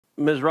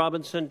Ms.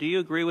 Robinson, do you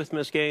agree with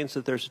Ms. Gaines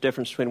that there's a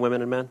difference between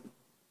women and men?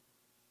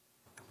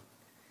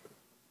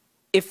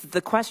 If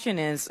the question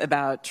is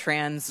about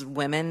trans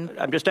women...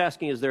 I'm just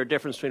asking, is there a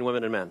difference between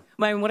women and men?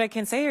 I mean, what I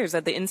can say here is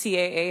that the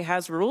NCAA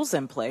has rules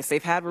in place.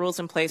 They've had rules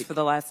in place for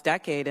the last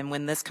decade, and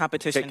when this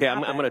competition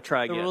happened, I'm going to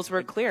try again. The rules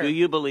were clear. Do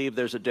you believe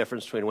there's a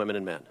difference between women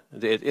and men?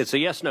 It's a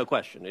yes-no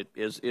question.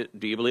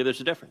 Do you believe there's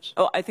a difference?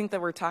 Oh, I think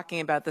that we're talking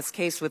about this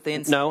case with the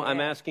NCAA. No,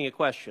 I'm asking a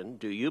question.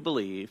 Do you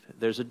believe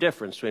there's a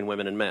difference between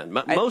women and men?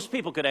 Most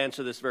people could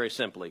answer this very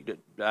simply.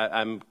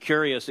 I'm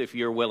curious if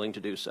you're willing to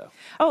do so.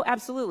 Oh,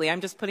 absolutely. I'm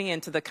just putting it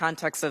into the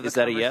context of the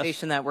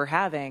conversation that we're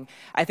having.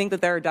 I think that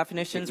there are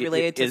definitions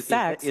related to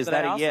sex. Is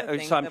that a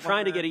yes? So I'm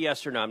trying to get a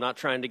yes or no. I'm not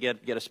trying to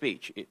get a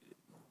speech.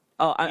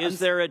 Is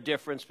there a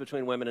difference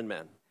between women and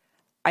men?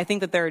 I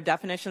think that there are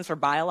definitions for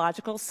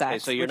biological sex. Okay,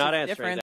 so you're not answering that.